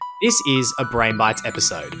This is a Brain Bites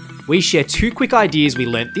episode. We share 2 quick ideas we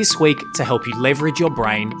learnt this week to help you leverage your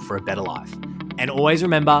brain for a better life. And always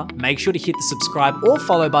remember, make sure to hit the subscribe or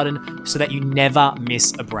follow button so that you never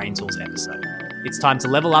miss a Brain Tools episode. It's time to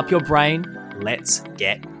level up your brain. Let's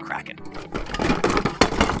get cracking.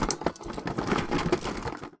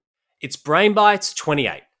 It's Brain Bites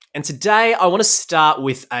 28. And today I want to start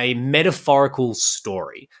with a metaphorical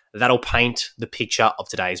story that'll paint the picture of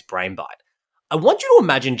today's Brain Bite. I want you to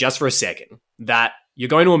imagine just for a second that you're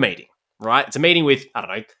going to a meeting, right? It's a meeting with,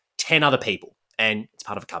 10 other people, and it's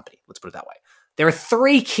part of a company. Let's put it that way. There are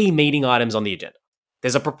 3 key meeting items on the agenda.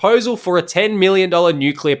 There's a proposal for a $10 million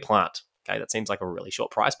nuclear plant. Okay, that seems like a really short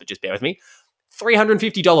price, but just bear with me.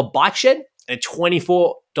 $350 bike shed and a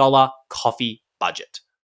 $24 coffee budget.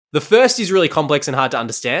 The first is really complex and hard to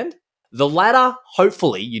understand. The latter,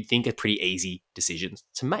 hopefully, you'd think are pretty easy decisions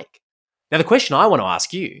to make. Now, the question I want to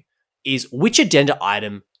ask you is, which agenda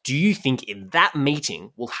item do you think in that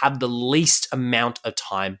meeting will have the least amount of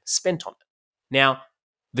time spent on it? Now,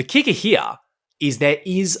 the kicker here is there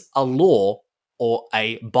is a law or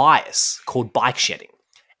a bias called bike shedding,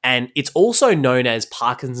 and it's also known as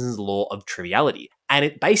Parkinson's law of triviality, and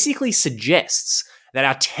it basically suggests that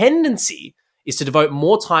our tendency is to devote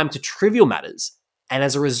more time to trivial matters, and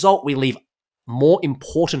as a result, we leave more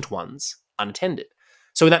important ones unattended.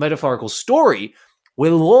 So in that metaphorical story,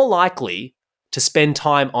 we're more likely to spend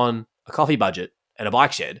time on a coffee budget and a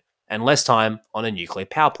bike shed and less time on a nuclear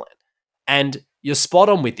power plant. And you're spot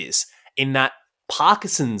on with this in that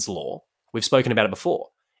Parkinson's law, we've spoken about it before.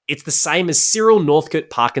 It's the same as Cyril Northcote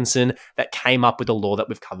Parkinson that came up with the law that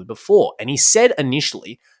we've covered before. And he said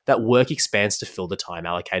initially that work expands to fill the time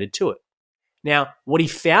allocated to it. Now, what he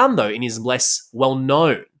found though in his less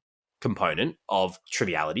well-known component of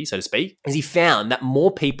triviality, so to speak, is he found that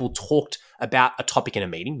more people talked about a topic in a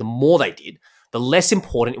meeting, the more they did, the less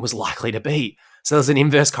important it was likely to be. So there's an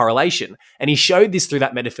inverse correlation. And he showed this through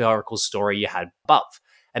that metaphorical story you had above.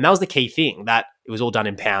 And that was the key thing, that it was all done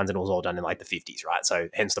in pounds and it was all done in like the 50s, right? So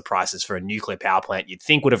hence the prices for a nuclear power plant you'd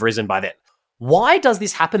think would have risen by then. Why does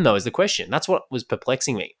this happen though is the question. That's what was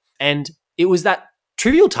perplexing me. And it was that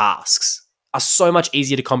trivial tasks are so much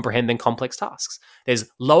easier to comprehend than complex tasks. There's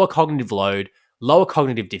lower cognitive load, lower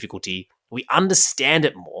cognitive difficulty. We understand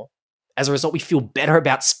it more. As a result, we feel better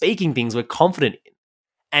about speaking things we're confident in.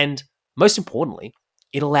 And most importantly,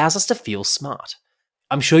 it allows us to feel smart.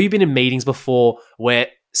 I'm sure you've been in meetings before where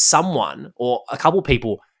someone or a couple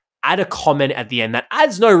people add a comment at the end that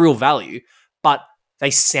adds no real value, but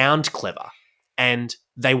they sound clever and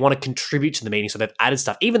they want to contribute to the meeting, so they've added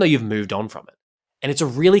stuff, even though you've moved on from it. And it's a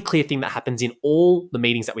really clear thing that happens in all the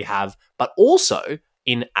meetings that we have, but also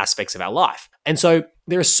in aspects of our life. And so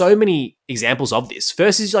there are so many examples of this.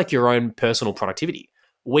 First is like your own personal productivity.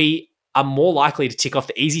 We are more likely to tick off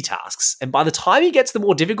the easy tasks. And by the time you get to the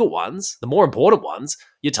more difficult ones, the more important ones,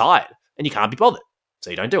 you're tired and you can't be bothered.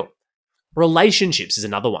 So you don't do it. Relationships is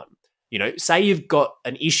another one. Say you've got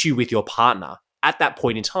an issue with your partner at that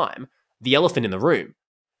point in time, the elephant in the room,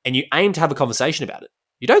 and you aim to have a conversation about it.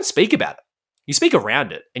 You don't speak about it. You speak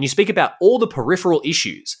around it and you speak about all the peripheral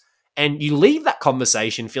issues, and you leave that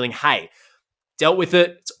conversation feeling, hey, dealt with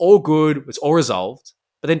it, it's all good, it's all resolved.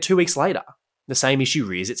 But then 2 weeks later, the same issue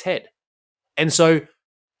rears its head. And so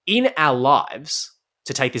in our lives,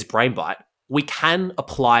 to take this brain bite, we can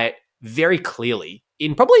apply it very clearly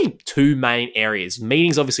in probably 2 main areas.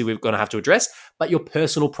 Meetings, obviously, we're going to have to address, but your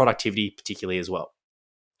personal productivity particularly as well.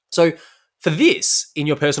 So for this, in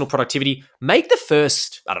your personal productivity, make the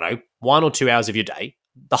first, 1 or 2 hours of your day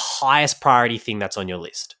the highest priority thing that's on your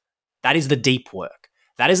list. That is the deep work.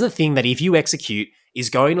 That is the thing that if you execute is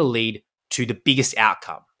going to lead to the biggest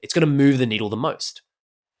outcome. It's going to move the needle the most.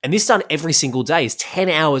 And this done every single day is 10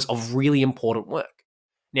 hours of really important work.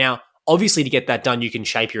 Now, obviously to get that done, you can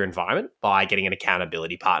shape your environment by getting an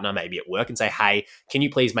accountability partner, maybe at work, and say, hey, can you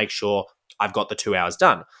please make sure I've got the 2 hours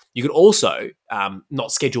done? You could also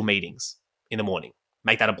not schedule meetings in the morning.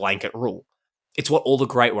 Make that a blanket rule. It's what all the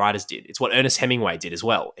great writers did. It's what Ernest Hemingway did as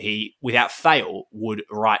well. He, without fail, would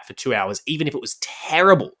write for 2 hours, even if it was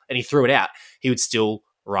terrible and he threw it out, he would still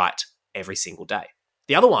write every single day.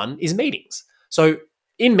 The other one is meetings. So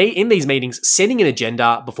in these meetings, setting an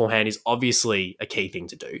agenda beforehand is obviously a key thing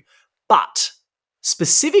to do, but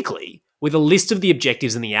specifically with a list of the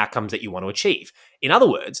objectives and the outcomes that you want to achieve. In other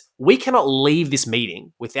words, we cannot leave this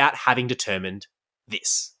meeting without having determined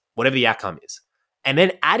this, whatever the outcome is. And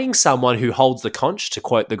then adding someone who holds the conch, to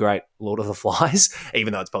quote the great Lord of the Flies,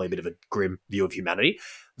 even though it's probably a bit of a grim view of humanity,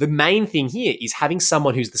 the main thing here is having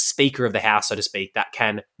someone who's the speaker of the house, so to speak, that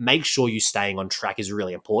can make sure you staying on track is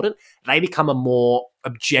really important. They become a more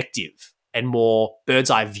objective and more bird's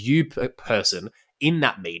eye view person in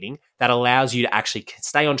that meeting that allows you to actually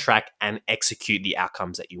stay on track and execute the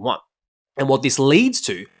outcomes that you want. And what this leads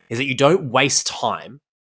to is that you don't waste time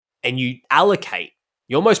and you allocate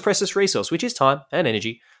your most precious resource, which is time and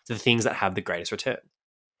energy, to the things that have the greatest return.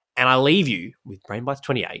 And I leave you with Brain Bites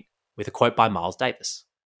 28 with a quote by Miles Davis.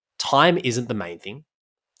 Time isn't the main thing,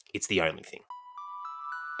 it's the only thing.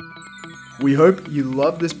 We hope you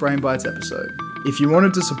loved this Brain Bites episode. If you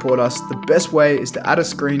wanted to support us, the best way is to add a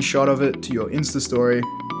screenshot of it to your Insta story,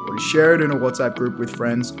 or to share it in a WhatsApp group with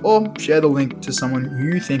friends, or share the link to someone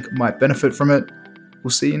who you think might benefit from it. We'll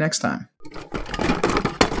see you next time.